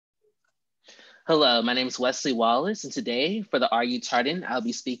Hello, my name is Wesley Wallace, and today for the Tartan, I'll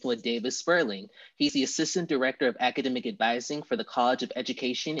be speaking with David Spurling. He's the Assistant Director of Academic Advising for the College of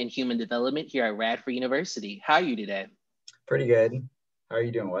Education and Human Development here at Radford University. How are you today? Pretty good. How are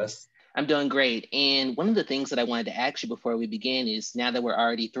you doing, Wes? I'm doing great. And one of the things that I wanted to ask you before we begin is now that we're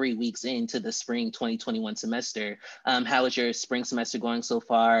already 3 weeks into the spring 2021 semester, how is your spring semester going so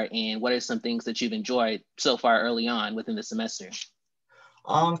far? And what are some things that you've enjoyed so far early on within the semester?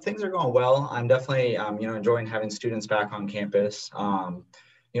 Things are going well. I'm definitely, enjoying having students back on campus. I'm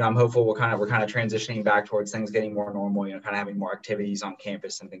hopeful we're kind of transitioning back towards things getting more normal. Kind of having more activities on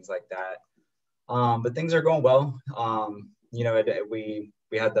campus and things like that. But things are going well.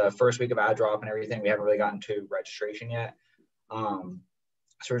 We had the first week of ad drop and everything. We haven't really gotten to registration yet. So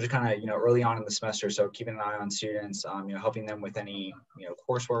we're just kind of, early on in the semester. So keeping an eye on students, helping them with any,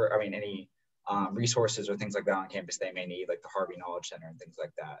 coursework. Any resources or things like that on campus they may need, like the Harvey Knowledge Center and things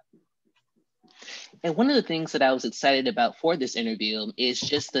like that. And one of the things that I was excited about for this interview is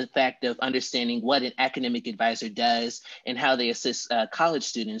just the fact of understanding what an academic advisor does and how they assist college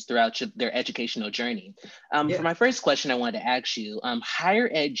students throughout their educational journey. For my first question, I wanted to ask you, Higher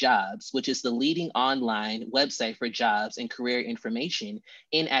Ed Jobs, which is the leading online website for jobs and career information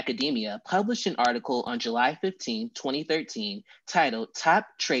in academia, published an article on July 15, 2013, titled Top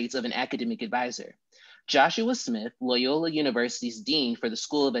Traits of an Academic Advisor. Joshua Smith, Loyola University's Dean for the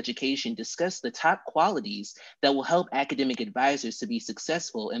School of Education, discussed the top qualities that will help academic advisors to be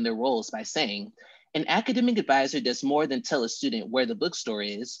successful in their roles by saying, an academic advisor does more than tell a student where the bookstore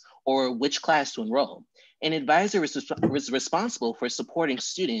is or which class to enroll. An advisor is responsible for supporting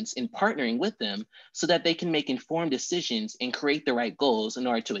students and partnering with them so that they can make informed decisions and create the right goals in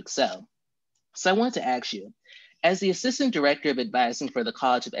order to excel. So I want to ask you, as the Assistant Director of Advising for the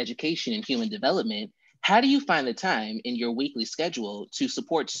College of Education and Human Development, how do you find the time in your weekly schedule to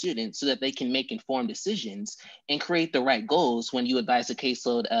support students so that they can make informed decisions and create the right goals when you advise a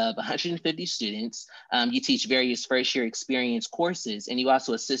caseload of 150 students? You teach various first year experience courses, and you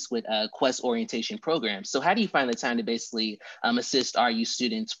also assist with Quest orientation programs. So how do you find the time to basically assist RU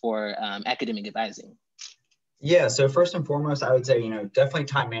students for academic advising? Yeah, so first and foremost, I would say, definitely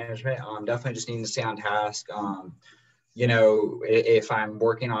time management. Definitely just needing to stay on task. If I'm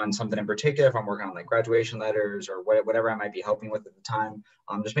working on something in particular, if I'm working on like graduation letters or whatever I might be helping with at the time,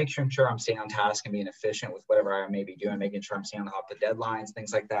 just making sure I'm staying on task and being efficient with whatever I may be doing, making sure I'm staying on top of the deadlines,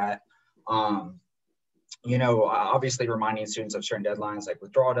 things like that. Obviously reminding students of certain deadlines, like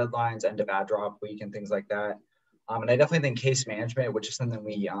withdrawal deadlines, end of ad drop week, and things like that. And I definitely think case management, which is something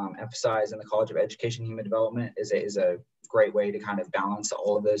we emphasize in the College of Education and Human Development, is a great way to kind of balance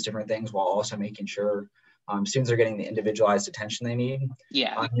all of those different things while also making sure students are getting the individualized attention they need.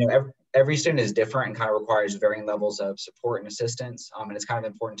 Yeah. Every student is different and kind of requires varying levels of support and assistance. And it's kind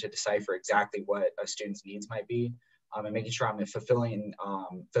of important to decipher exactly what a student's needs might be, and making sure I'm fulfilling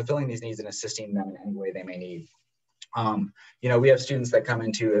these needs and assisting them in any way they may need. We have students that come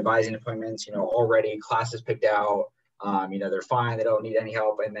into advising appointments, already classes picked out, they're fine, they don't need any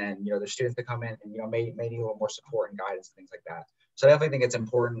help. And then, there's students that come in and, may need a little more support and guidance and things like that. So I definitely think it's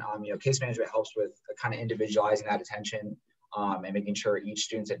important. Case management helps with kind of individualizing that attention and making sure each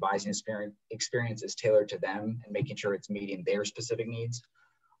student's advising experience is tailored to them and making sure it's meeting their specific needs.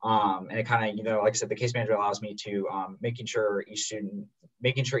 And it kind of, like I said, the case management allows me to making sure each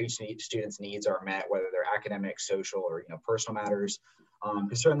student's needs are met, whether they're academic, social, or personal matters.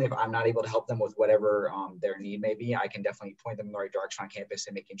 Because certainly, if I'm not able to help them with whatever their need may be, I can definitely point them in the right direction on campus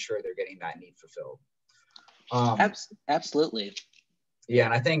and making sure they're getting that need fulfilled. Absolutely. Yeah,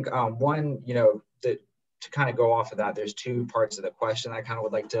 and I think to kind of go off of that, there's two parts of the question I kind of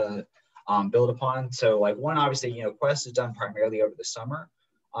would like to build upon. So, like one, obviously, Quest is done primarily over the summer.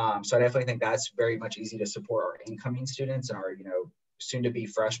 So I definitely think that's very much easy to support our incoming students and our, soon-to-be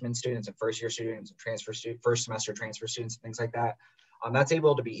freshman students and first-year students and first semester transfer students and things like that. That's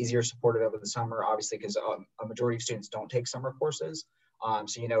able to be easier supported over the summer, obviously, because a majority of students don't take summer courses.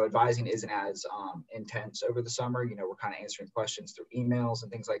 So, advising isn't as intense over the summer. We're kind of answering questions through emails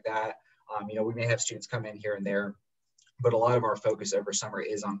and things like that. We may have students come in here and there, but a lot of our focus over summer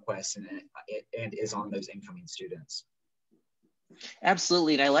is on Quest and is on those incoming students.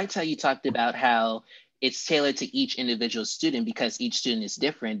 Absolutely. And I liked how you talked about how it's tailored to each individual student because each student is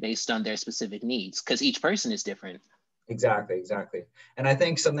different based on their specific needs because each person is different. Exactly. And I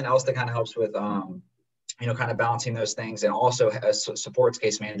think something else that kind of helps with, kind of balancing those things and also supports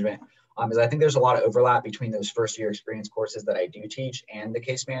case management is I think there's a lot of overlap between those first year experience courses that I do teach and the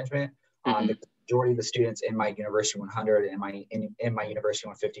case management. The majority of the students in my University 100 and in my University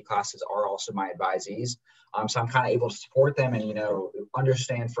 150 classes are also my advisees. So I'm kind of able to support them and,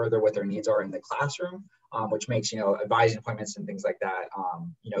 understand further what their needs are in the classroom, which makes, advising appointments and things like that,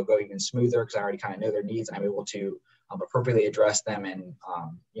 go even smoother because I already kind of know their needs and I'm able to appropriately address them and,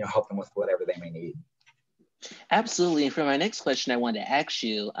 help them with whatever they may need. Absolutely. And for my next question, I wanted to ask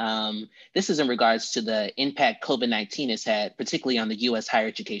you, this is in regards to the impact COVID-19 has had, particularly on the U.S. higher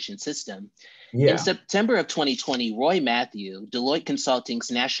education system. Yeah. In September of 2020, Roy Matthew, Deloitte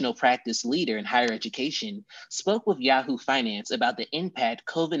Consulting's national practice leader in higher education, spoke with Yahoo Finance about the impact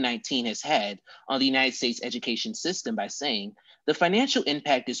COVID-19 has had on the United States education system by saying, the financial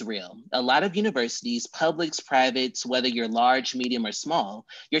impact is real. A lot of universities, publics, privates, whether you're large, medium, or small,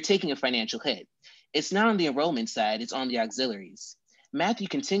 you're taking a financial hit. It's not on the enrollment side, it's on the auxiliaries. Matthew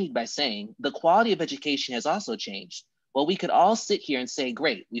continued by saying, the quality of education has also changed. While we could all sit here and say,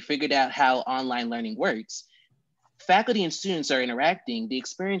 great, we figured out how online learning works, faculty and students are interacting, the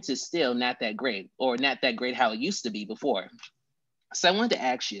experience is still not that great, or not that great how it used to be before. So I wanted to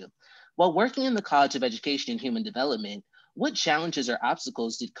ask you, while working in the College of Education and Human Development, what challenges or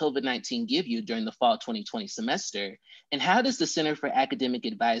obstacles did COVID-19 give you during the fall 2020 semester? And how does the Center for Academic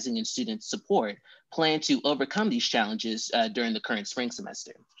Advising and Student Support plan to overcome these challenges during the current spring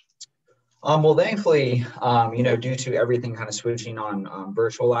semester? Well, thankfully, due to everything kind of switching on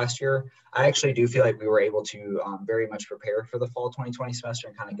virtual last year, I actually do feel like we were able to very much prepare for the fall 2020 semester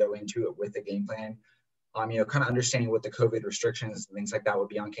and kind of go into it with a game plan. Kind of understanding what the COVID restrictions and things like that would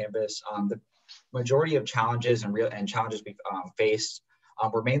be on campus. The majority of challenges and challenges we faced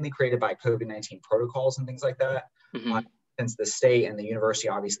were mainly created by COVID-19 protocols and things like that. Since the state and the university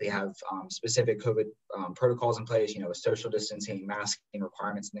obviously have specific COVID protocols in place, with social distancing, masking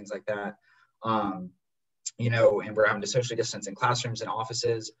requirements and things like that. And we're having to socially distance in classrooms and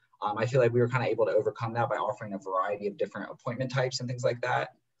offices. I feel like we were kind of able to overcome that by offering a variety of different appointment types and things like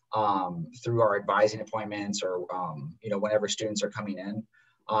that through our advising appointments or, whenever students are coming in.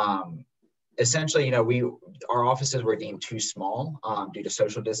 Essentially, our offices were deemed too small due to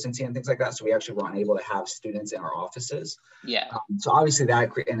social distancing and things like that. So we actually were unable to have students in our offices. Yeah. So obviously that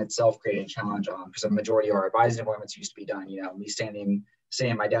in itself created a challenge because a majority of our advising appointments used to be done, me standing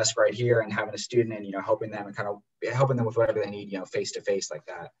at my desk right here and having a student and, helping them and kind of helping them with whatever they need, face to face like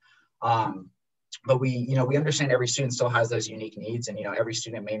that. But we understand every student still has those unique needs and, every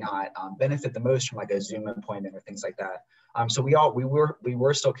student may not benefit the most from like a Zoom appointment or things like that. So we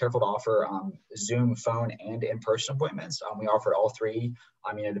were still careful to offer Zoom, phone, and in-person appointments. We offered all three,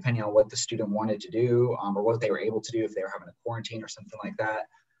 depending on what the student wanted to do or what they were able to do if they were having a quarantine or something like that.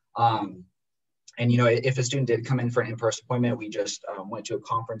 And, if a student did come in for an in-person appointment, we just went to a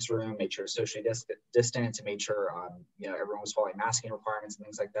conference room, made sure socially distant, and made sure, everyone was following masking requirements and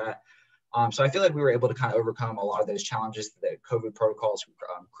things like that. So I feel like we were able to kind of overcome a lot of those challenges that COVID protocols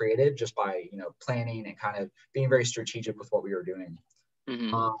created just by, planning and kind of being very strategic with what we were doing.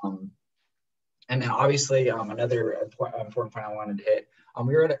 And then obviously another important point I wanted to hit,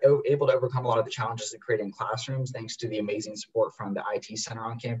 we were able to overcome a lot of the challenges of creating classrooms thanks to the amazing support from the IT center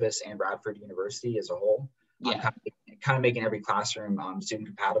on campus and Radford University as a whole. Yeah. Kind of making every classroom student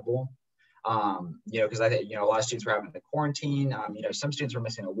compatible. Because I think, a lot of students were having the quarantine, some students were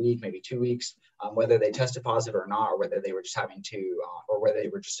missing a week, maybe 2 weeks, whether they tested positive or not, or whether they were just having to, or whether they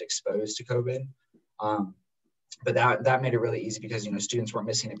were just exposed to COVID. But that made it really easy because, students weren't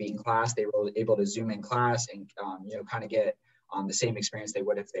missing a beat in class. They were able to Zoom in class and, kind of get the same experience they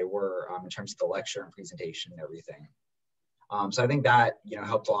would if they were in terms of the lecture and presentation and everything. So I think that,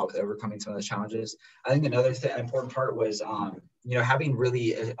 helped a lot with overcoming some of those challenges. I think another important part was, having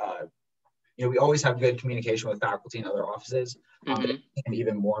really, we always have good communication with faculty and other offices, but it became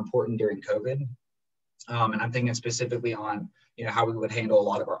even more important during COVID. And I'm thinking specifically on, how we would handle a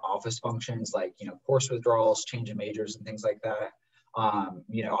lot of our office functions, like, course withdrawals, change in majors and things like that.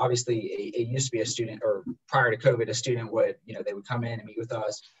 Obviously it used to be a student, or prior to COVID, a student would, they would come in and meet with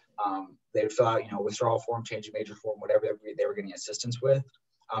us. They would fill out, withdrawal form, change in major form, whatever they were getting assistance with.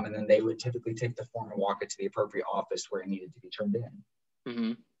 And then they would typically take the form and walk it to the appropriate office where it needed to be turned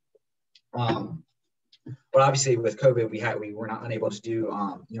in. But obviously with COVID, we were not unable to do,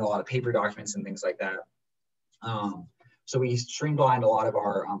 a lot of paper documents and things like that. So we streamlined a lot of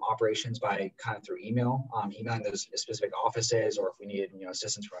our operations by kind of through email, emailing those specific offices, or if we needed,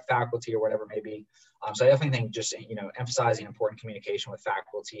 assistance from a faculty or whatever it may be. So I definitely think just, emphasizing important communication with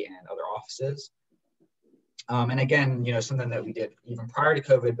faculty and other offices. And again, something that we did even prior to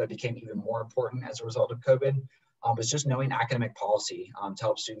COVID, but became even more important as a result of COVID, was just knowing academic policy to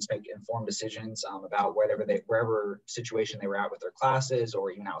help students make informed decisions about wherever situation they were at with their classes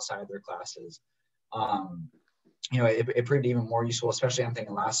or even outside of their classes. It proved even more useful, especially I'm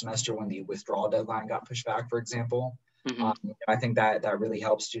thinking last semester when the withdrawal deadline got pushed back, for example. I think that really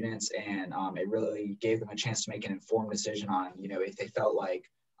helped students, and it really gave them a chance to make an informed decision on, if they felt like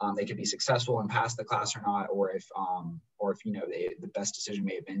they could be successful and pass the class or not, or if the best decision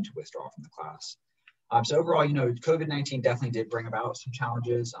may have been to withdraw from the class. So overall, COVID-19 definitely did bring about some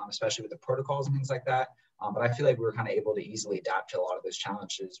challenges, especially with the protocols and things like that. But I feel like we were kind of able to easily adapt to a lot of those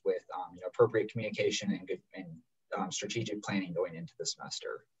challenges with appropriate communication and good and strategic planning going into the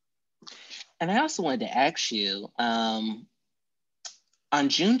semester. And I also wanted to ask you, on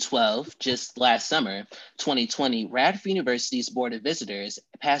June 12th, just last summer, 2020, Radford University's Board of Visitors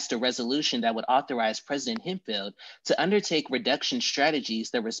passed a resolution that would authorize President Hempfield to undertake reduction strategies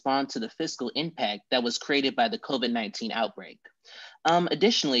that respond to the fiscal impact that was created by the COVID-19 outbreak.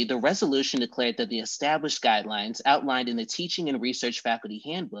 Additionally, the resolution declared that the established guidelines outlined in the Teaching and Research Faculty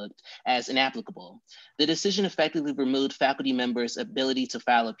Handbook as inapplicable. The decision effectively removed faculty members' ability to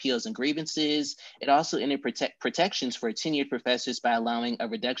file appeals and grievances. It also entered protections for tenured professors by allowing a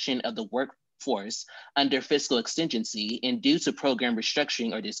reduction of the workforce under fiscal exigency and due to program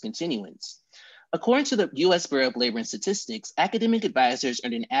restructuring or discontinuance. According to the U.S. Bureau of Labor and Statistics, academic advisors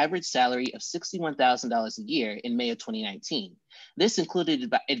earned an average salary of $61,000 a year in May of 2019. This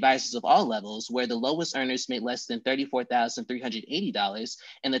included advisors of all levels, where the lowest earners made less than $34,380,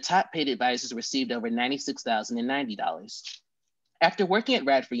 and the top paid advisors received over $96,090. After working at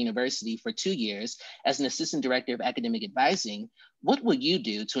Radford University for 2 years as an assistant director of academic advising, what will you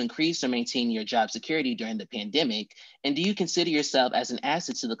do to increase or maintain your job security during the pandemic? And do you consider yourself as an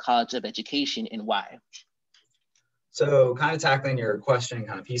asset to the College of Education, and why? So kind of tackling your question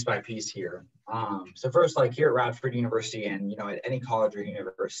kind of piece by piece here. So first, like here at Radford University and, at any college or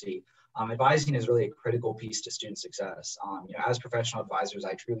university, advising is really a critical piece to student success. As professional advisors,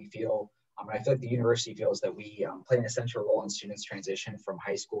 I truly feel, and I feel like the university feels that we play an essential role in students' transition from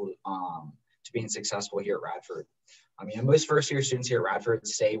high school to being successful here at Radford. Most first-year students here at Radford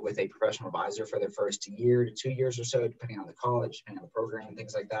stay with a professional advisor for their first year to 2 years or so, depending on the college, depending on the program, and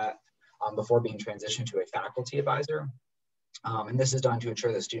things like that, before being transitioned to a faculty advisor. And this is done to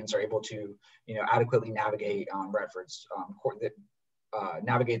ensure that students are able to, adequately navigate Radford's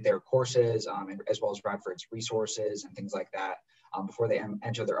navigate their courses, as well as Radford's resources and things like that, before they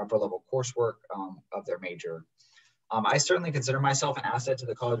enter their upper level coursework of their major. I certainly consider myself an asset to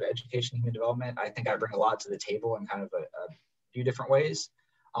the College of Education and Human Development. I think I bring a lot to the table in kind of a few different ways.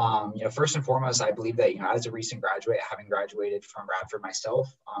 First and foremost, I believe that, as a recent graduate, having graduated from Radford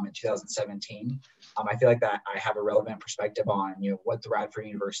myself in 2017, I feel like that I have a relevant perspective on, what the Radford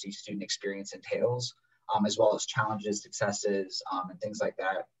University student experience entails, as well as challenges, successes, and things like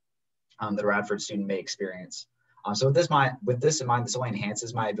that that a Radford student may experience. So with this in mind, this only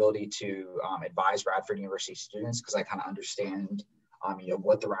enhances my ability to advise Radford University students, because I kind of understand,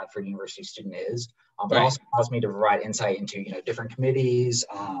 what the Radford University student is, but Right. also allows me to provide insight into, different committees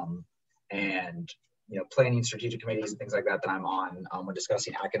and, planning strategic committees and things like that I'm on when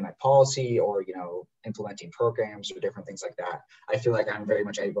discussing academic policy or, implementing programs or different things like that. I feel like I'm very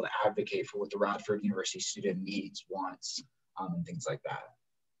much able to advocate for what the Radford University student needs, wants, and things like that.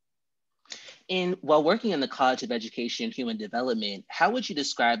 And while working in the College of Education and Human Development, how would you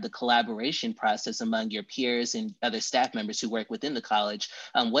describe the collaboration process among your peers and other staff members who work within the college?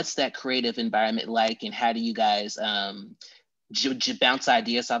 What's that creative environment like, and how do you guys bounce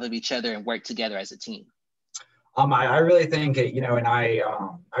ideas off of each other and work together as a team? I really think, and I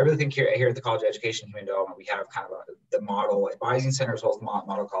really think here at the College of Education and Human Development, we have kind of the model advising center as well as the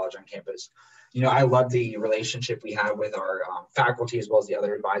model college on campus. I love the relationship we have with our faculty as well as the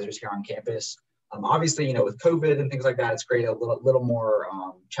other advisors here on campus. Obviously, with COVID and things like that, it's created a little more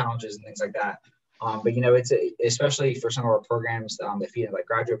challenges and things like that. But it's especially for some of our programs that feed into like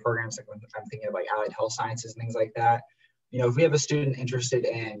graduate programs, like I'm thinking of like allied health sciences and things like that. If we have a student interested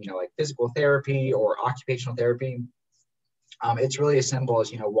in, like physical therapy or occupational therapy, it's really as simple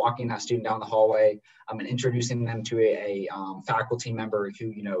as, walking that student down the hallway and introducing them to a faculty member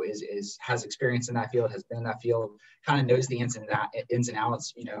who, has experience in that field, has been in that field, kind of knows the ins and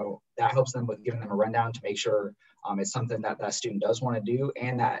outs, that helps them with giving them a rundown to make sure it's something that that student does want to do,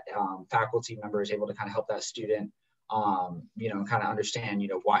 and that faculty member is able to kind of help that student kind of understand,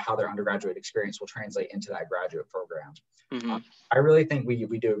 how their undergraduate experience will translate into that graduate program. Mm-hmm. I really think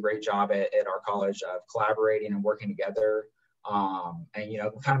we do a great job at our college of collaborating and working together and,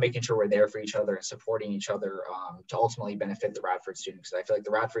 kind of making sure we're there for each other and supporting each other to ultimately benefit the Radford students. Because I feel like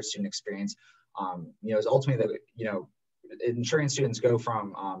the Radford student experience, is ultimately ensuring students go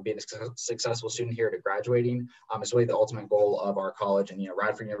from being a successful student here to graduating is really the ultimate goal of our college and,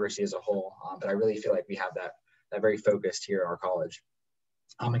 Radford University as a whole. But I really feel like we have that very focused here at our college.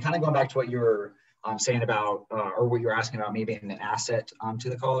 And kind of going back to what you were saying about, or what you were asking about me being an asset to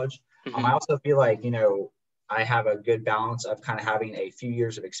the college. I also feel like, I have a good balance of kind of having a few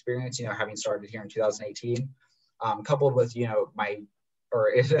years of experience, having started here in 2018, coupled with,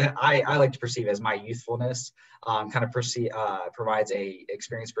 I like to perceive as my youthfulness, kind of provides a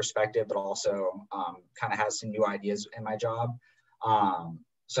experienced perspective, but also kind of has some new ideas in my job.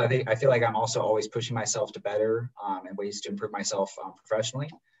 So I feel like I'm also always pushing myself to better and ways to improve myself professionally.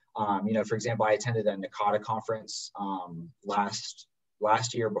 For example, I attended a NACADA conference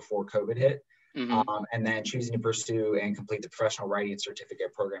last year before COVID hit. And then choosing to pursue and complete the professional writing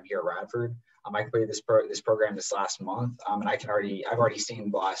certificate program here at Radford. I completed this program this last month, and I've already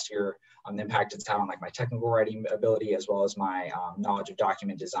seen last year the impact it's had on my technical writing ability as well as my knowledge of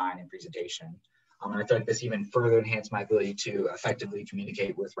document design and presentation. And I feel like this even further enhanced my ability to effectively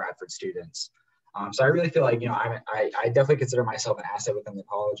communicate with Radford students. So I really feel like I definitely consider myself an asset within the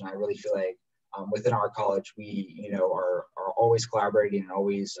college, and I really feel like within our college we are always collaborating and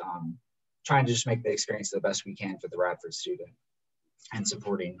always trying to just make the experience the best we can for the Radford student and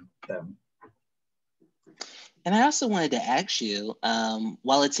supporting them. And I also wanted to ask you,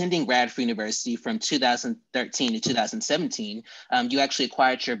 while attending Radford University from 2013 to 2017, you actually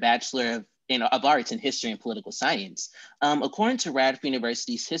acquired your Bachelor of Arts in History and Political Science. According to Radford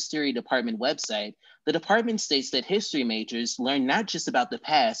University's History Department website, the department states that history majors learn not just about the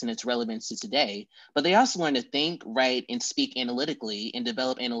past and its relevance to today, but they also learn to think, write, and speak analytically and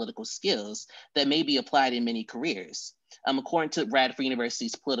develop analytical skills that may be applied in many careers. According to Radford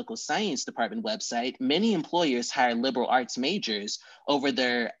University's Political Science Department website, many employers hire liberal arts majors over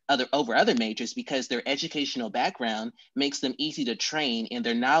other majors because their educational background makes them easy to train, and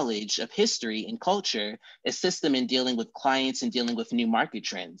their knowledge of history and culture assists them in dealing with clients and dealing with new market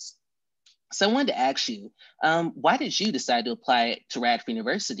trends. So I wanted to ask you, why did you decide to apply to Radford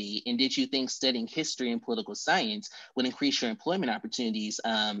University? And did you think studying history and political science would increase your employment opportunities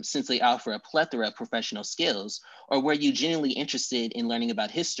since they offer a plethora of professional skills? Or were you genuinely interested in learning about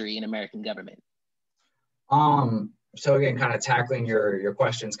history and American government? So again, kind of tackling your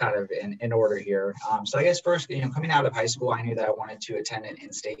questions kind of in order here. So I guess first, coming out of high school, I knew that I wanted to attend an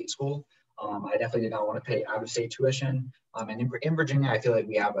in-state school. I definitely did not want to pay out-of-state tuition. And in Virginia, I feel like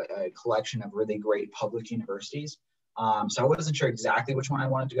we have a collection of really great public universities. So I wasn't sure exactly which one I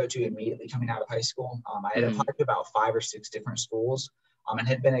wanted to go to immediately coming out of high school. I had applied to about 5 or 6 different schools and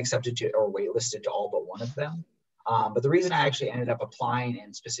had been accepted to or waitlisted to all but one of them. But the reason I actually ended up applying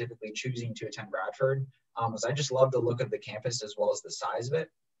and specifically choosing to attend Radford was I just love the look of the campus as well as the size of it.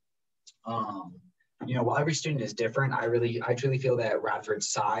 While every student is different, I truly feel that Radford's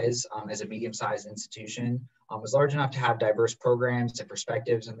size as a medium-sized institution was large enough to have diverse programs and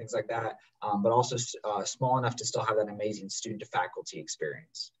perspectives and things like that, but also small enough to still have that amazing student-to-faculty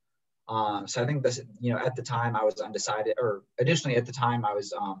experience. So I think this, at the time I was undecided, or additionally at the time I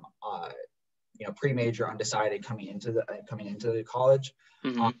was, pre-major undecided coming into the college.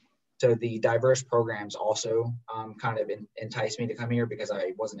 So the diverse programs also kind of enticed me to come here because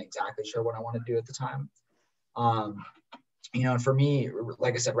I wasn't exactly sure what I wanted to do at the time. And for me,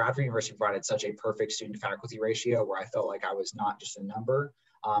 like I said, Radford University provided such a perfect student-to-faculty ratio where I felt like I was not just a number,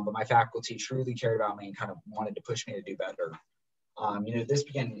 but my faculty truly cared about me and kind of wanted to push me to do better. This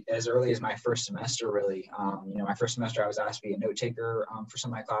began as early as my first semester, really. My first semester, I was asked to be a note taker for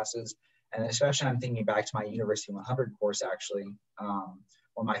some of my classes. And especially I'm thinking back to my University 100 course, actually,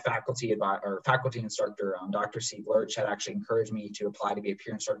 where my faculty instructor, Dr. C. Lurch, had actually encouraged me to apply to be a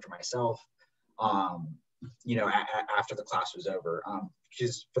peer instructor myself, after the class was over.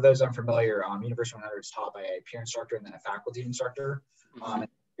 Because for those unfamiliar, University 100 is taught by a peer instructor and then a faculty instructor. And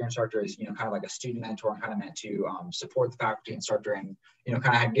peer instructor is, kind of like a student mentor and kind of meant to support the faculty instructor and,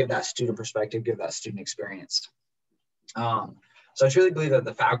 kind of give that student perspective, give that student experience. So I truly believe that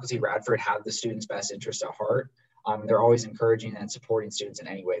the faculty at Radford have the students' best interest at heart. They're always encouraging and supporting students in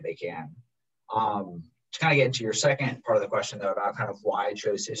any way they can. To kind of get into your second part of the question, though, about kind of why I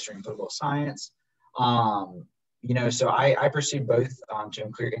chose history and political science. So I pursued both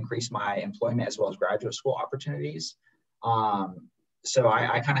to increase my employment as well as graduate school opportunities. So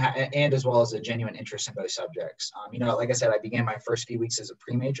I kind of and as well as a genuine interest in both subjects. Like I said, I began my first few weeks as a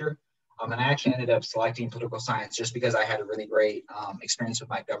pre-major. And I actually ended up selecting political science just because I had a really great experience with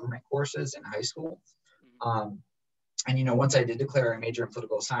my government courses in high school. And, once I did declare a major in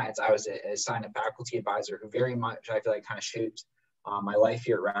political science, I was assigned a faculty advisor who very much, I feel like, kind of shaped my life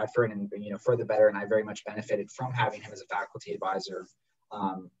here at Radford and, for the better. And I very much benefited from having him as a faculty advisor.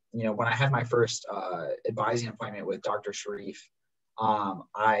 When I had my first advising appointment with Dr. Sharif,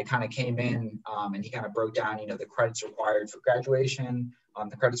 I kind of came in and he kind of broke down, the credits required for graduation,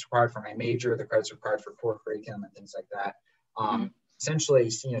 the credits required for my major, the credits required for core curriculum and things like that. Essentially,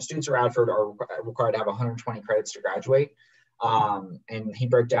 students at Radford are required to have 120 credits to graduate. And he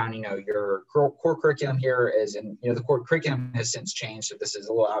broke down, your core curriculum here is, and the core curriculum has since changed, so this is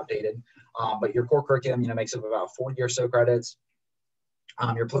a little outdated. But your core curriculum, makes up about 40 or so credits.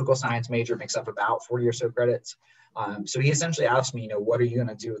 Your political science major makes up about 40 or so credits. So he essentially asked me, what are you going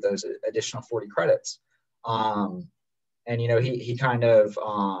to do with those additional 40 credits? And he kind of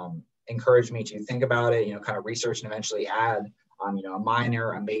encouraged me to think about it, kind of research and eventually add a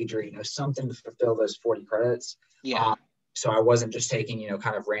minor, a major, something to fulfill those 40 credits. Yeah. So I wasn't just taking,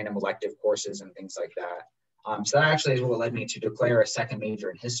 kind of random elective courses and things like that. So that actually is what led me to declare a second major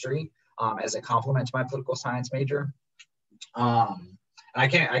in history as a complement to my political science major. And I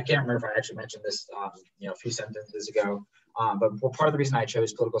can't remember if I actually mentioned this, a few sentences ago. But part of the reason I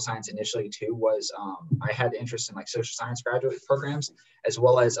chose political science initially too was I had interest in like social science graduate programs, as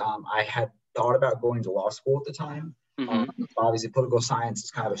well as I had thought about going to law school at the time. Obviously, political science is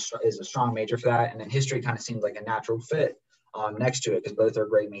kind of a strong major for that, and then history kind of seemed like a natural fit next to it because both are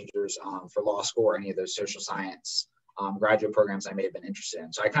great majors for law school or any of those social science graduate programs I may have been interested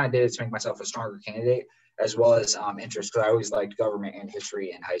in. So I kind of did it to make myself a stronger candidate, as well as interest, because I always liked government and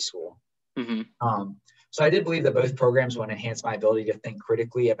history in high school. So I did believe that both programs would enhance my ability to think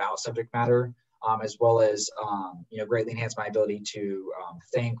critically about subject matter, as well as greatly enhance my ability to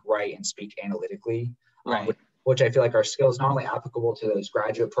think, write, and speak analytically. Right. Which I feel like are skills not only applicable to those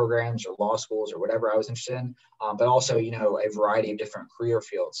graduate programs or law schools or whatever I was interested in, but also, a variety of different career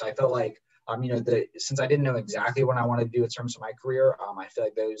fields. So I felt like, since I didn't know exactly what I wanted to do in terms of my career, I feel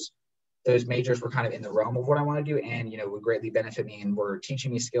like those majors were kind of in the realm of what I want to do and, would greatly benefit me and were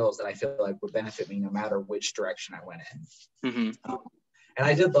teaching me skills that I feel like would benefit me no matter which direction I went in. And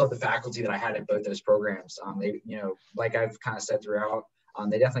I did love the faculty that I had in both those programs. They, like I've kind of said throughout,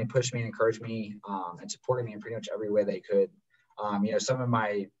 they definitely pushed me and encouraged me and supported me in pretty much every way they could. Some of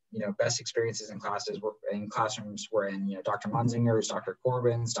my, best experiences in classrooms were in, Dr. Munzinger's, Dr.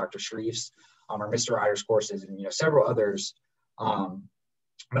 Corbin's, Dr. Sharif's, or Mr. Ryder's courses, and, several others.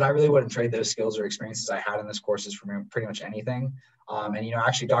 But I really wouldn't trade those skills or experiences I had in those courses for pretty much anything. And,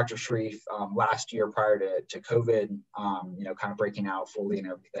 actually Dr. Sharif last year prior to COVID, kind of breaking out fully and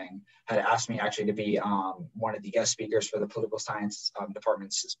everything, had asked me actually to be one of the guest speakers for the political science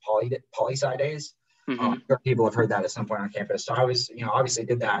department's poli-sci days. People have heard that at some point on campus. So I was, obviously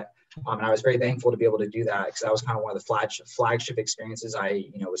did that. And I was very thankful to be able to do that because that was kind of one of the flagship experiences I,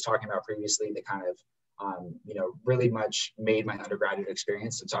 was talking about previously that kind of, really much made my undergraduate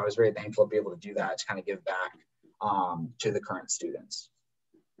experience. And so I was very thankful to be able to do that to kind of give back to the current students.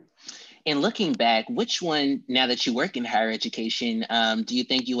 And looking back, which one, now that you work in higher education, do you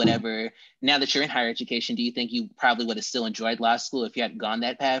think you would ever, now that you're in higher education, do you think you probably would have still enjoyed law school if you hadn't gone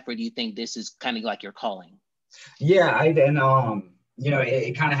that path? Or do you think this is kind of like your calling? Yeah,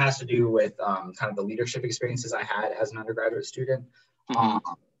 it kind of has to do with kind of the leadership experiences I had as an undergraduate student.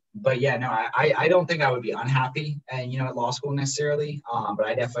 But yeah, no, I don't think I would be unhappy, at law school necessarily. But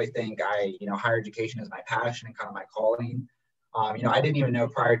I definitely think higher education is my passion and kind of my calling. I didn't even know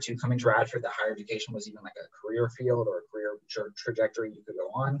prior to coming to Radford that higher education was even like a career field or a career trajectory you could go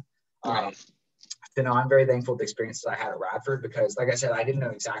on. So no, I'm very thankful for the experiences I had at Radford because, like I said, I didn't know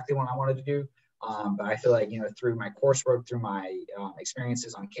exactly what I wanted to do. But I feel like, through my coursework, through my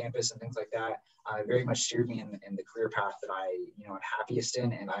experiences on campus and things like that, it very much steered me in the career path that I, am happiest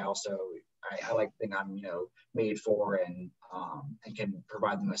in. And I also, I like to think I'm, made for and can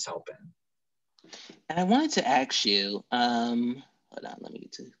provide the most help in. And I wanted to ask you, hold on, let me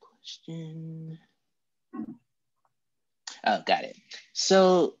get to the question. Oh, got it.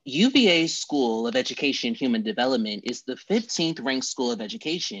 So UVA School of Education and Human Development is the 15th ranked school of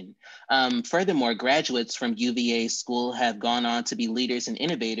education. Furthermore, graduates from UVA School have gone on to be leaders and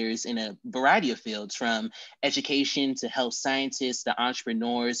innovators in a variety of fields, from education to health scientists to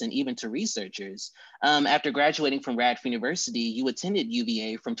entrepreneurs and even to researchers. After graduating from Radford University, you attended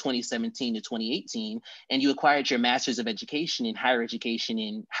UVA from 2017 to 2018, and you acquired your Master's of Education in Higher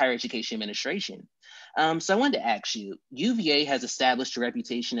Education Administration. So I wanted to ask you, UVA has established a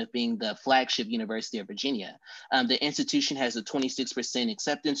reputation of being the flagship University of Virginia. The institution has a 26%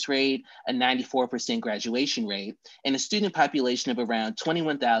 acceptance rate, a 94% graduation rate, and a student population of around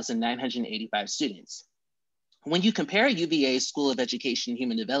 21,985 students. When you compare UVA's School of Education and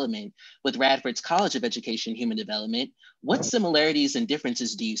Human Development with Radford's College of Education and Human Development, what similarities and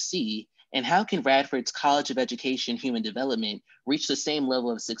differences do you see? And how can Radford's College of Education and Human Development reach the same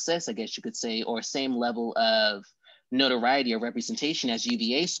level of success, I guess you could say, or same level of notoriety or representation as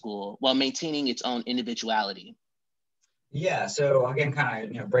UVA school while maintaining its own individuality? Yeah, so again,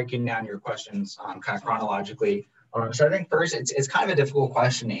 kind of breaking down your questions kind of chronologically. So I think first, it's kind of a difficult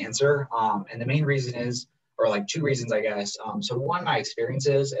question to answer, and the main reason is, or like two reasons, I guess. So one, my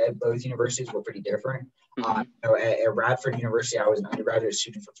experiences at both universities were pretty different. At Radford University, I was an undergraduate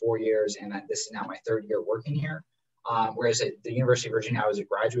student for 4 years, and this is now my third year working here. Whereas at the University of Virginia, I was a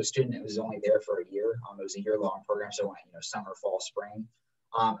graduate student. It was only there for a year. It was a year-long program, so I went, summer, fall, spring.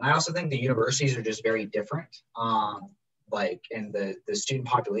 And I also think the universities are just very different. And the student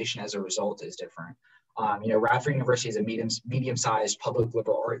population as a result is different. Radford University is a medium-sized public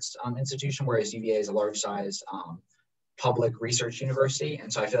liberal arts institution, whereas UVA is a large-sized public research university.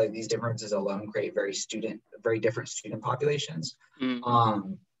 And so I feel like these differences alone create very different student populations.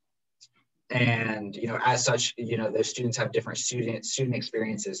 And as such, those students have different student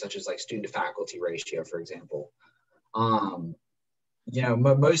experiences, such as like student to faculty ratio, for example.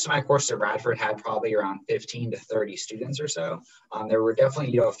 Most of my courses at Radford had probably around 15 to 30 students or so. There were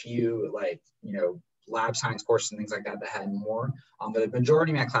definitely, a few lab science courses and things like that had more. But the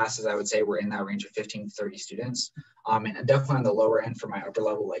majority of my classes, I would say, were in that range of 15 to 30 students. And definitely on the lower end for my upper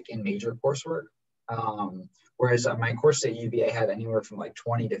level, like in major coursework. Whereas my course at UVA had anywhere from like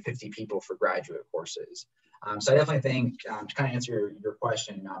 20 to 50 people for graduate courses. So I definitely think, to kind of answer your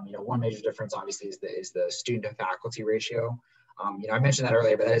question, one major difference obviously is the student to faculty ratio. I mentioned that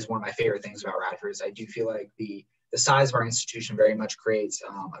earlier, but that is one of my favorite things about Radford is I do feel like the size of our institution very much creates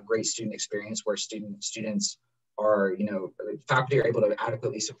a great student experience where students are, faculty are able to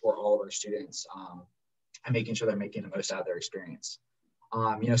adequately support all of our students and making sure they're making the most out of their experience.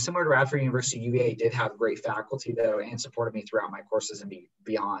 Similar to Radford University, UVA did have great faculty though and supported me throughout my courses and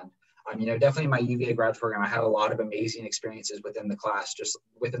beyond. Definitely in my UVA grad program, I had a lot of amazing experiences within the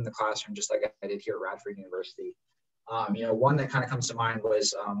classroom, just like I did here at Radford University. One that kind of comes to mind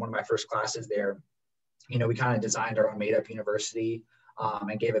was one of my first classes there. We kind of designed our own made-up university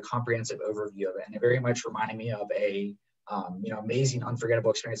and gave a comprehensive overview of it. And it very much reminded me of a, amazing,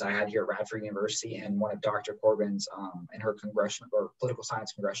 unforgettable experience I had here at Radford University and one of Dr. Corbin's in her political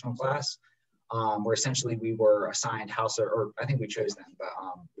science congressional class, where essentially we were assigned I think we chose them, but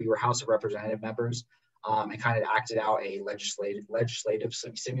we were House of Representative members and kind of acted out a legislative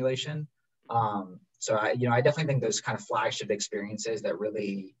simulation. So I definitely think those kind of flagship experiences that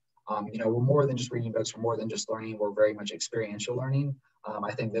really, were more than just reading books, were more than just learning, were very much experiential learning.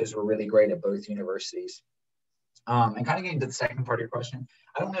 I think those were really great at both universities. And kind of getting to the second part of your question,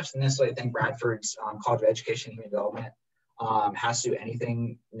 I don't necessarily think Radford's College of Education and Human Development has to do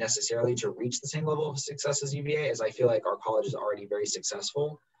anything necessarily to reach the same level of success as UVA, as I feel like our college is already very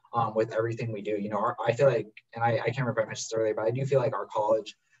successful with everything we do. I feel like, and I can't remember if I mentioned this earlier, but I do feel like our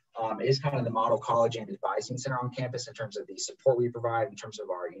college is kind of the model college and advising center on campus in terms of the support we provide, in terms of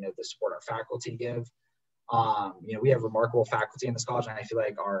our, the support our faculty give. We have remarkable faculty in this college, and I feel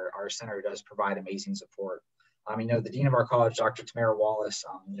like our center does provide amazing support. The dean of our college, Dr. Wes Wallace,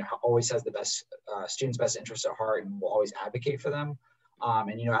 always has the best students' best interests at heart and will always advocate for them.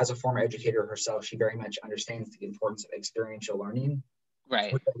 As a former educator herself, she very much understands the importance of experiential learning,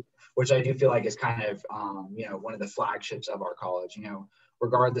 right? Which I do feel like is kind of one of the flagships of our college.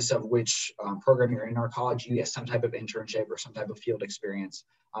 Regardless of which program you're in our college, you get some type of internship or some type of field experience,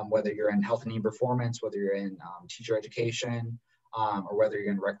 whether you're in health and human performance, whether you're in teacher education, or whether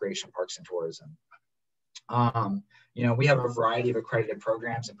you're in recreation, parks, and tourism. We have a variety of accredited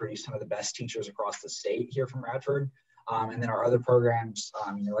programs and produce some of the best teachers across the state here from Radford. And then our other programs,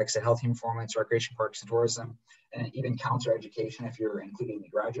 like I said, health and human performance, recreation, parks, and tourism, and even counselor education, if you're including the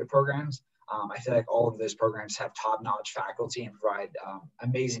graduate programs. I feel like all of those programs have top-notch faculty and provide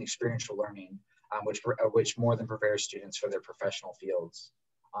amazing experiential learning, which more than prepares students for their professional fields.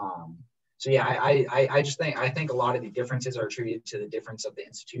 So yeah, I think a lot of the differences are attributed to the difference of the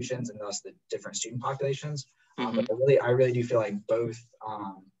institutions and thus the different student populations. But I really do feel like both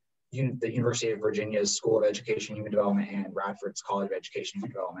the University of Virginia's School of Education and Human Development and Radford's College of Education and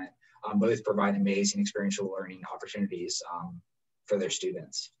Human Development both provide amazing experiential learning opportunities for their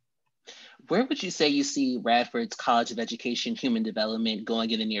students. Where would you say you see Radford's College of Education Human Development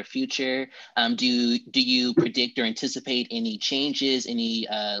going in the near future? Do you predict or anticipate any changes, any,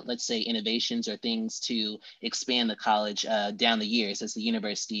 let's say, innovations or things to expand the college down the years as the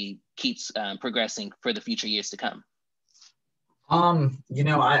university keeps progressing for the future years to come?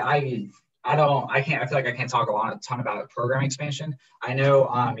 I feel like I can't talk a ton about program expansion. I know,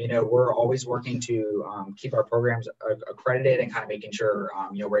 we're always working to keep our programs accredited and kind of making sure,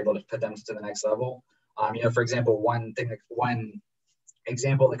 we're able to put them to the next level. For example, one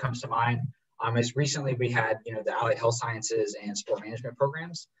example that comes to mind is recently we had, the Allied Health Sciences and Sport Management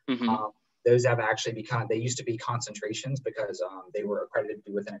programs. Mm-hmm. Those have actually they used to be concentrations because they were accredited to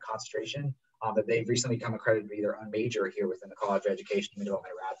be within a concentration, but they've recently become accredited to be their own major here within the College of Education and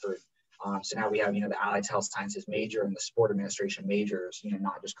Development at Radford. So now we have, the Allied Health Sciences major and the Sport Administration majors,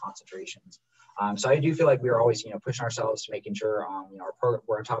 not just concentrations. So I do feel like we're always, pushing ourselves to making sure,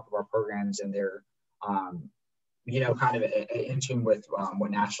 we're on top of our programs and they're, kind of in tune with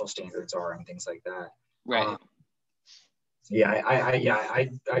what national standards are and things like that. Right.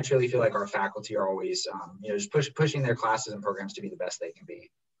 I truly feel like our faculty are always, just pushing their classes and programs to be the best they can be.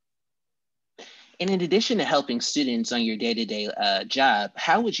 And in addition to helping students on your day-to-day job,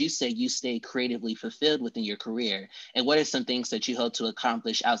 how would you say you stay creatively fulfilled within your career? And what are some things that you hope to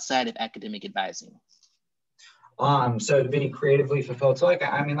accomplish outside of academic advising? So to be creatively fulfilled, so like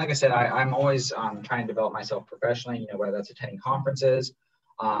I said, I'm always trying to develop myself professionally, whether that's attending conferences,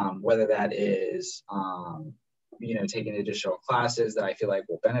 whether that is, taking additional classes that I feel like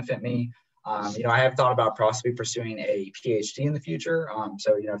will benefit me. I have thought about possibly pursuing a PhD in the future.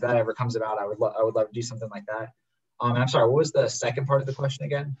 So, if that ever comes about, I would love to do something like that. And I'm sorry, what was the second part of the question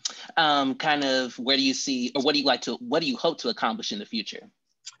again? Kind of where do you see, or what do you hope to accomplish in the future?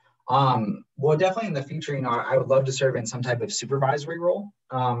 Well, definitely in the future, I would love to serve in some type of supervisory role.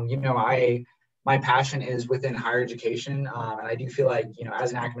 My passion is within higher education. And I do feel like,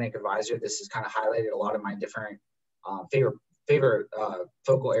 as an academic advisor, this has kind of highlighted a lot of my different favorite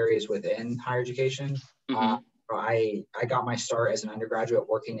focal areas within higher education. Mm-hmm. I got my start as an undergraduate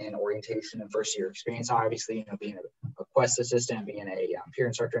working in orientation and first year experience, obviously, being a quest assistant, being a peer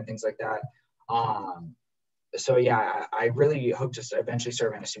instructor and things like that. So yeah, I really hope to eventually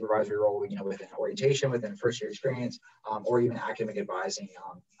serve in a supervisory role, within orientation, within first year experience, or even academic advising.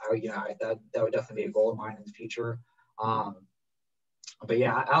 That would definitely be a goal of mine in the future. But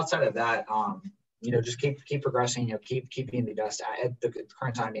yeah, outside of that, just keep progressing, keep being the best at the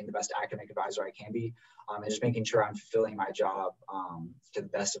current time, being the best academic advisor I can be, and just making sure I'm fulfilling my job to the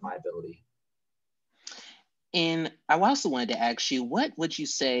best of my ability. And I also wanted to ask you, what would you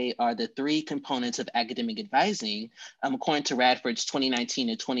say are the three components of academic advising? According to Radford's 2019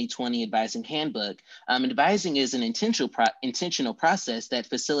 to 2020 Advising Handbook, advising is an intentional process that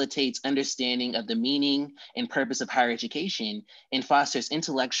facilitates understanding of the meaning and purpose of higher education and fosters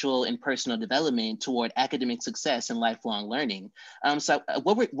intellectual and personal development toward academic success and lifelong learning.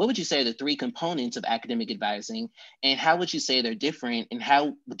 What would you say are the three components of academic advising, and how would you say they're different, and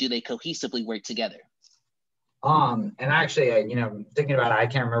how do they cohesively work together? And actually, thinking about it, I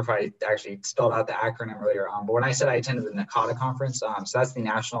can't remember if I actually spelled out the acronym earlier. But when I said I attended the NACADA conference, so that's the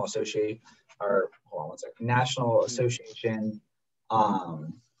National Association, National Association.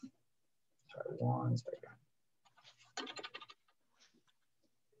 Sorry, one second.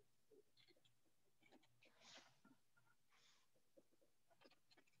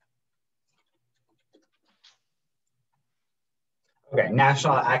 Okay,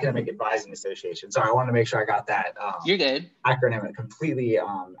 National Academic Advising Association. Sorry, I wanted to make sure I got that You're good. acronym completely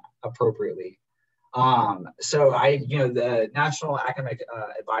appropriately. So the National Academic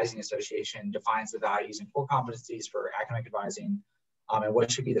Advising Association defines the values and core competencies for academic advising, and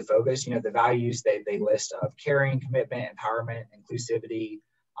what should be the focus. The values they list of caring, commitment, empowerment, inclusivity,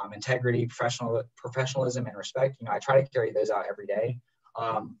 integrity, professionalism, and respect. I try to carry those out every day.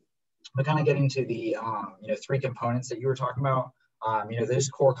 But kind of getting to the three components that you were talking about. Those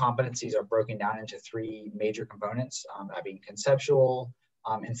core competencies are broken down into three major components, that being conceptual,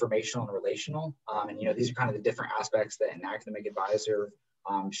 informational, and relational. And these are kind of the different aspects that an academic advisor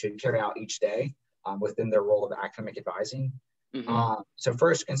should carry out each day within their role of academic advising. Mm-hmm. So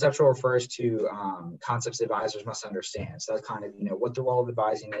first, conceptual refers to concepts advisors must understand. So that's kind of, what the role of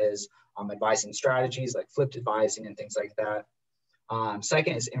advising is, advising strategies like flipped advising and things like that.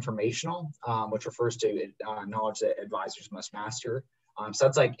 Second is informational, which refers to knowledge that advisors must master. So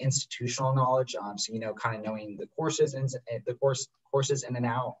that's like institutional knowledge. So, kind of knowing the courses and courses in and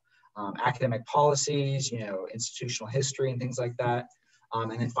out, academic policies, institutional history and things like that.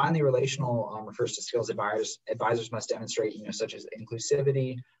 And then finally, relational refers to skills advisors must demonstrate, such as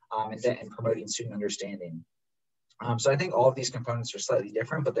inclusivity and promoting student understanding. So I think all of these components are slightly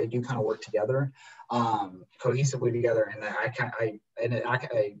different, but they do kind of work together, cohesively together, and an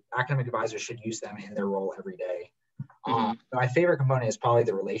academic advisor should use them in their role every day. My favorite component is probably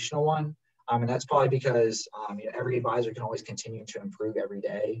the relational one. And that's probably because every advisor can always continue to improve every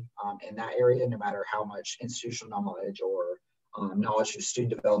day in that area, no matter how much institutional knowledge or knowledge of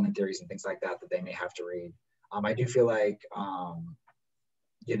student development theories and things like that they may have to read. I do feel like,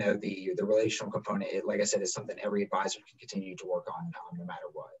 the relational component, like I said, is something every advisor can continue to work on no matter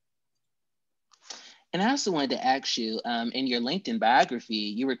what. And I also wanted to ask you, in your LinkedIn biography,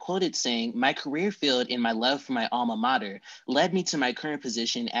 you were quoted saying, "My career field and my love for my alma mater led me to my current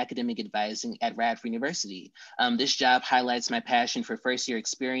position in academic advising at Radford University. This job highlights my passion for first-year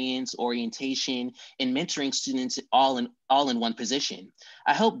experience, orientation, and mentoring students all in one position.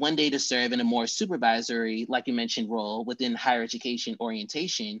 I hope one day to serve in a more supervisory, like you mentioned, role within higher education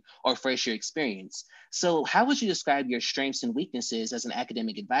orientation or first-year experience. So how would you describe your strengths and weaknesses as an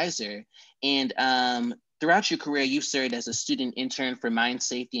academic advisor? And throughout your career, you've served as a student intern for Mine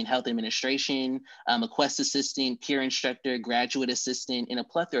Safety and Health Administration, a Quest assistant, peer instructor, graduate assistant, and a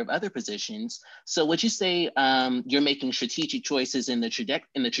plethora of other positions. So would you say you're making strategic choices in the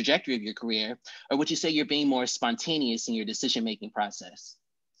trajectory of your career, or would you say you're being more spontaneous in your decision-making process?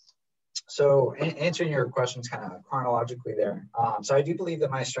 So answering your questions kind of chronologically there. So I do believe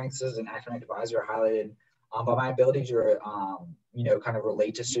that my strengths as an academic advisor are highlighted by my ability to, kind of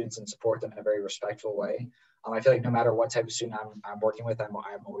relate to students and support them in a very respectful way. I feel like no matter what type of student I'm working with, I'm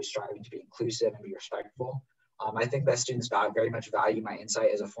always striving to be inclusive and be respectful. I think that students very much value my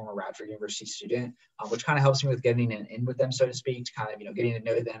insight as a former Radford University student, which kind of helps me with getting in with them, so to speak, to kind of, getting to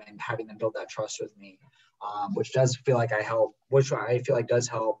know them and having them build that trust with me. Which does feel like which I feel like does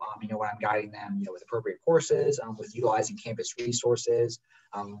help, when I'm guiding them, with appropriate courses, with utilizing campus resources,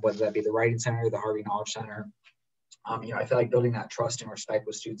 whether that be the Writing Center, the Harvey Knowledge Center. I feel like building that trust and respect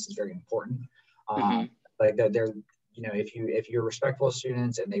with students is very important. Like they're, if you're respectful of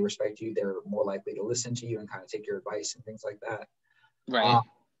students and they respect you, they're more likely to listen to you and kind of take your advice and things like that. Right.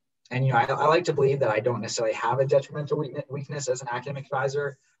 And, I like to believe that I don't necessarily have a detrimental weakness as an academic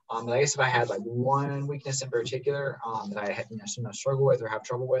advisor. But I guess if I had like one weakness in particular that I had, sometimes struggle with or have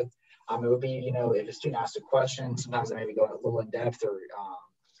trouble with, it would be, if a student asks a question, sometimes I maybe go a little in depth or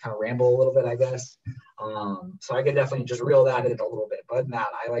kind of ramble a little bit, I guess. So I could definitely just reel that in a little bit. But in that,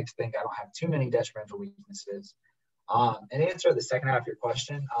 I like to think I don't have too many detrimental weaknesses. And to answer the second half of your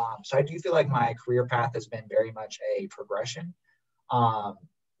question, so I do feel like my career path has been very much a progression.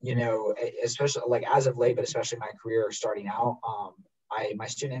 Especially like as of late, but especially my career starting out, my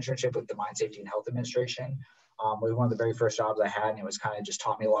student internship with the Mine Safety and Health Administration was one of the very first jobs I had, and it was kind of just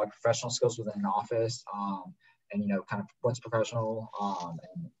taught me a lot of professional skills within an office, and kind of what's professional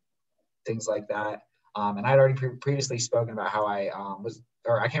and things like that. And I'd already previously spoken about how I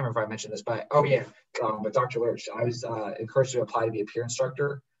I can't remember if I mentioned this, but but Dr. Lurch, I was encouraged to apply to be a peer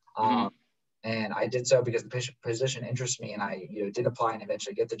instructor. And I did so because the position interests me, and I did apply and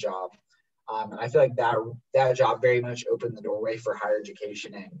eventually get the job. And I feel like that job very much opened the doorway for higher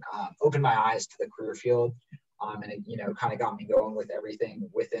education and opened my eyes to the career field. And it, kind of got me going with everything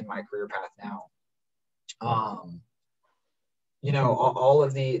within my career path now. All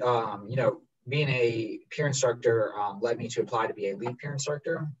of the, being a peer instructor led me to apply to be a lead peer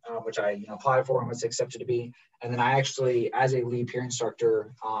instructor, which I, applied for and was accepted to be. And then I actually, as a lead peer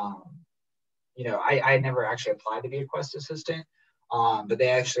instructor, I had never actually applied to be a Quest assistant. But they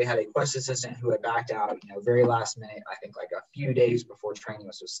actually had a Quest assistant who had backed out, very last minute, I think like a few days before training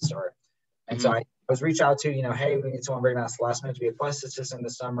was supposed to start. And so I was reached out to, hey, we need someone very last minute to be a Quest assistant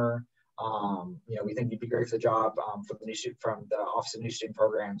this summer. We think you'd be great for the job from the Office of New Student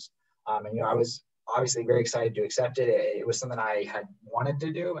Programs. And, I was obviously very excited to accept it. It was something I had wanted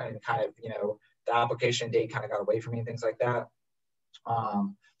to do, and kind of, the application date kind of got away from me and things like that.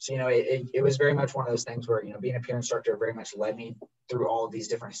 So, it was very much one of those things where, being a peer instructor very much led me through all of these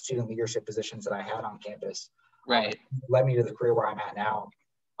different student leadership positions that I had on campus. Right. Led me to the career where I'm at now.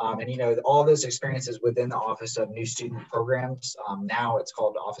 And, all those experiences within the Office of New Student Programs, now it's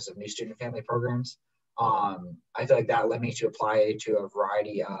called the Office of New Student Family Programs. I feel like that led me to apply to a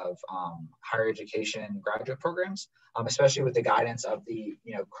variety of higher education graduate programs, especially with the guidance of the,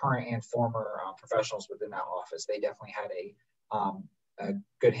 current and former professionals within that office. They definitely had a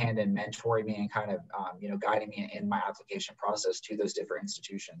good hand in mentoring me and kind of, guiding me in my application process to those different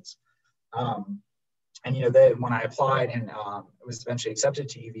institutions. And, when I applied and was eventually accepted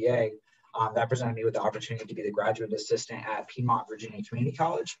to UVA, that presented me with the opportunity to be the graduate assistant at Piedmont Virginia Community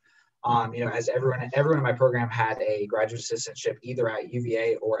College. As everyone in my program had a graduate assistantship either at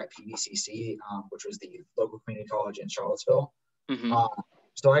UVA or at PVCC, which was the local community college in Charlottesville.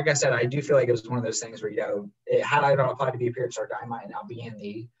 So like I said, I do feel like it was one of those things where, had I not applied to be a peer instructor, I might now be in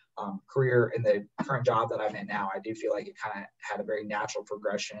the career in the current job that I'm in now, I do feel like it kind of had a very natural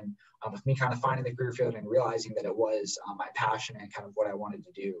progression with me kind of finding the career field and realizing that it was my passion and kind of what I wanted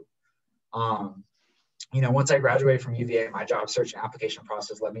to do. Once I graduated from UVA, my job search and application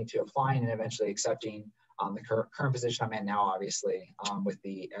process led me to applying and eventually accepting the current position I'm in now, obviously,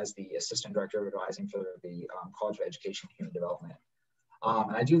 as the assistant director of advising for the College of Education and Human Development.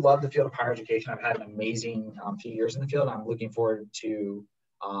 And I do love the field of higher education. I've had an amazing few years in the field. I'm looking forward to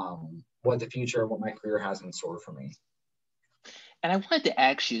what the future and what my career has in store for me. And I wanted to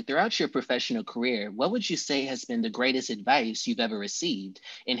ask you, throughout your professional career, what would you say has been the greatest advice you've ever received,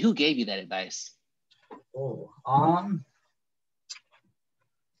 and who gave you that advice? Let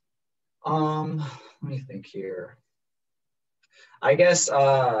me think here. I guess,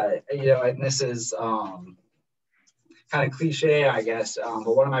 and this is kind of cliche, I guess,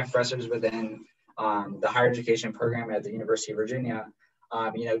 but one of my professors within the higher education program at the University of Virginia,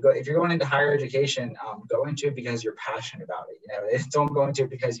 if you're going into higher education, go into it because you're passionate about it. Don't go into it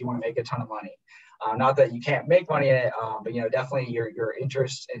because you want to make a ton of money. Not that you can't make money in it, but definitely your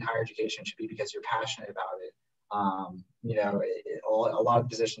interest in higher education should be because you're passionate about it. A lot of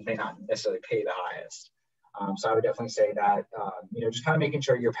positions may not necessarily pay the highest. So I would definitely say that, just kind of making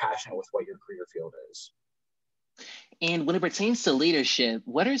sure you're passionate with what your career field is. And when it pertains to leadership,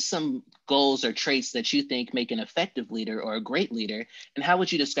 what are some goals or traits that you think make an effective leader or a great leader? And how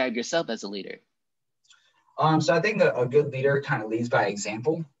would you describe yourself as a leader? So I think a good leader kind of leads by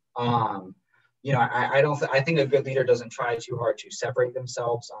example. I think a good leader doesn't try too hard to separate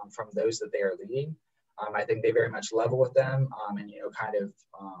themselves from those that they are leading. I think they very much level with them,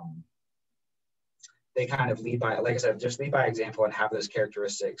 they kind of lead by, like I said, just lead by example and have those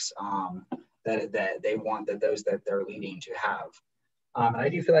characteristics that they want those that they're leading to have. And I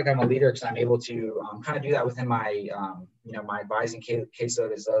do feel like I'm a leader because I'm able to kind of do that within my, my advising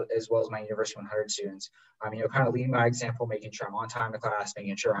caseload as well as my University 100 students. Kind of leading by example, making sure I'm on time to class,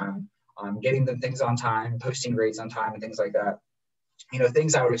 making sure I'm getting them things on time, posting grades on time, and things like that.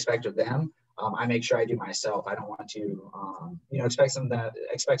 Things I would expect of them. I make sure I do myself. I don't want to, expect something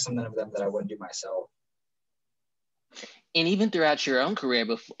of them that I wouldn't do myself. And even throughout your own career,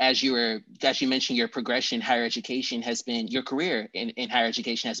 as you mentioned, your progression, your career in higher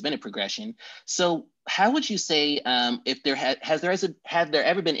education has been a progression. So how would you say, if have there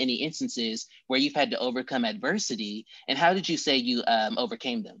ever been any instances where you've had to overcome adversity, and how did you say you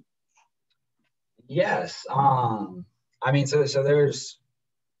overcame them? Yes.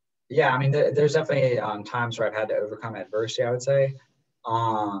 There's definitely times where I've had to overcome adversity, I would say.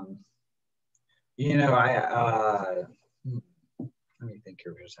 Let me think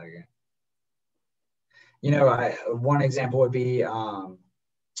here for a second. One example would be,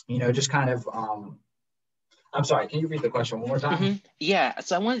 just kind of, I'm sorry, can you read the question one more time? Mm-hmm. Yeah,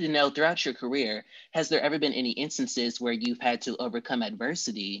 so I wanted to know, throughout your career, has there ever been any instances where you've had to overcome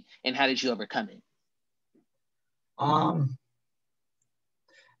adversity, and how did you overcome it?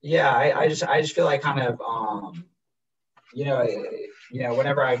 Yeah, I just feel like kind of,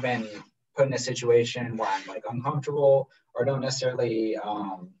 whenever I've been put in a situation where I'm like uncomfortable or don't necessarily,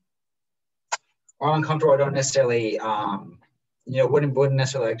 wouldn't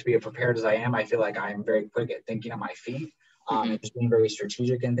necessarily like to be as prepared as I am. I feel like I'm very quick at thinking on my feet, and just being very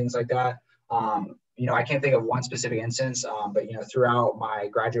strategic and things like that. I can't think of one specific instance, but throughout my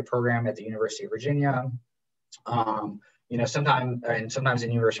graduate program at the University of Virginia, sometimes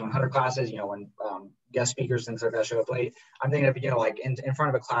in University 100 classes, when guest speakers, things like that show up late, I'm thinking of, like in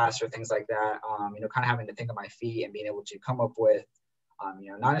front of a class or things like that, kind of having to think on my feet and being able to come up with,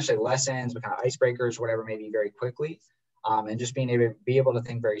 not necessarily lessons, but kind of icebreakers, whatever, maybe very quickly, and just being able to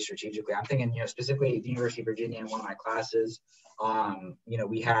think very strategically. I'm thinking, specifically at the University of Virginia in one of my classes,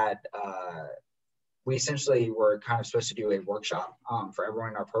 we essentially were kind of supposed to do a workshop for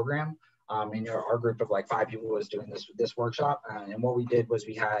everyone in our program. Our group of like 5 people was doing this workshop, and what we did was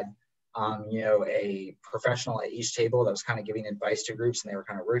we had a professional at each table that was kind of giving advice to groups, and they were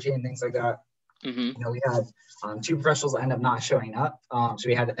kind of rotating things like that. We had 2 professionals that ended up not showing up, so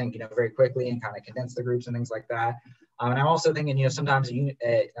we had to think very quickly and kind of condense the groups and things like that. And I'm also thinking sometimes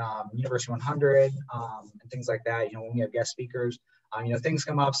at University 100 and things like that, when we have guest speakers, things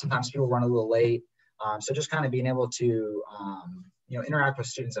come up, sometimes people run a little late, so just kind of being able to interact with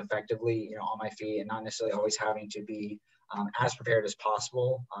students effectively, on my feet, and not necessarily always having to be as prepared as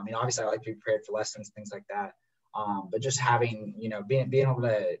possible. Obviously I like to be prepared for lessons, things like that. But just having, being able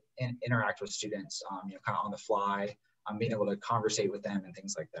to interact with students, kind of on the fly, being able to conversate with them and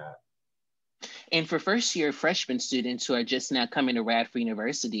things like that. And for first year freshman students who are just now coming to Radford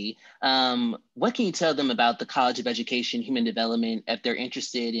University, what can you tell them about the College of Education, Human Development if they're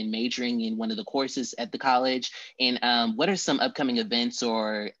interested in majoring in one of the courses at the college? And what are some upcoming events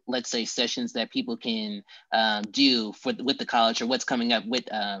or let's say sessions that people can do with the college, or what's coming up with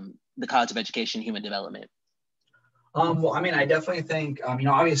the College of Education, Human Development? Well, I mean, I definitely think,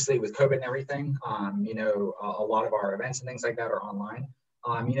 obviously with COVID and everything, a lot of our events and things like that are online.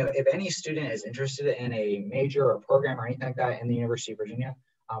 If any student is interested in a major or program or anything like that in the University of Virginia,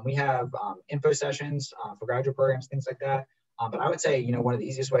 we have info sessions for graduate programs, things like that. But I would say, one of the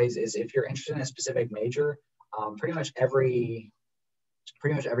easiest ways is if you're interested in a specific major, pretty much every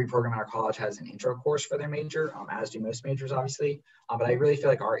program in our college has an intro course for their major, as do most majors, obviously. But I really feel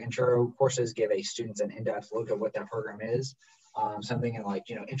like our intro courses give a students an in-depth look at what that program is. Something in like,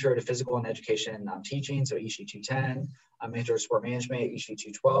 intro to physical and education teaching, so EC 210, intro to sport management, EC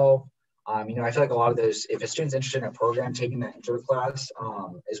 212. I feel like a lot of those, if a student's interested in a program, taking that intro class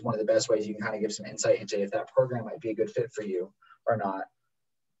is one of the best ways you can kind of give some insight into if that program might be a good fit for you or not.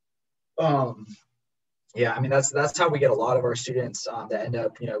 Yeah, I mean, that's how we get a lot of our students that end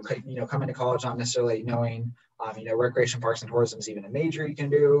up, coming to college not necessarily knowing, recreation, parks, and tourism is even a major you can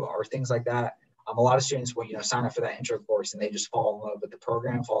do or things like that. A lot of students will, sign up for that intro course and they just fall in love with the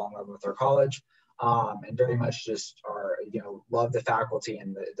program, fall in love with their college, and very much just are, love the faculty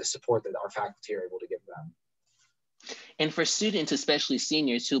and the support that our faculty are able to give them. And for students, especially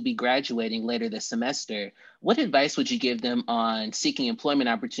seniors who'll be graduating later this semester, what advice would you give them on seeking employment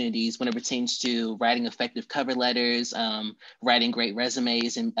opportunities when it pertains to writing effective cover letters, writing great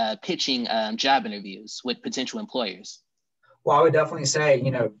resumes, and pitching job interviews with potential employers? Well, I would definitely say,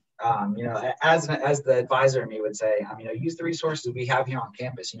 as the advisor in me would say, use the resources we have here on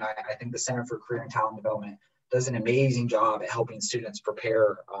campus. I think the Center for Career and Talent Development does an amazing job at helping students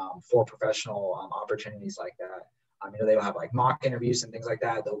prepare for professional opportunities like that. They will have like mock interviews and things like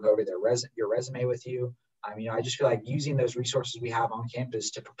that. They'll go over your resume with you. I just feel like using those resources we have on campus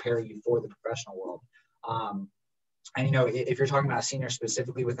to prepare you for the professional world. And if you're talking about seniors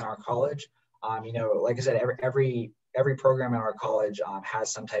specifically within our college, like I said, every program in our college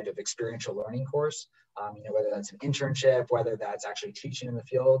has some type of experiential learning course. Whether that's an internship, whether that's actually teaching in the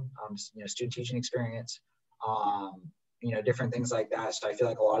field, student teaching experience. Different things like that. So I feel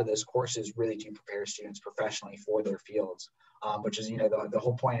like a lot of those courses really do prepare students professionally for their fields, which is, the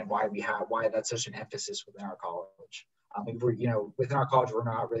whole point of why that's such an emphasis within our college. Within our college, we're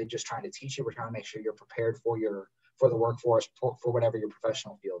not really just trying to teach you. We're trying to make sure you're prepared for the workforce, for whatever your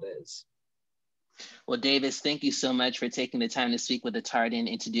professional field is. Well, Davis, thank you so much for taking the time to speak with the Tartan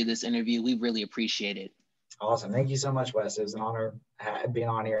and to do this interview. We really appreciate it. Awesome. Thank you so much, Wes. It was an honor being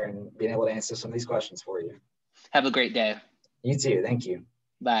on here and being able to answer some of these questions for you. Have a great day. You too. Thank you.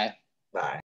 Bye. Bye.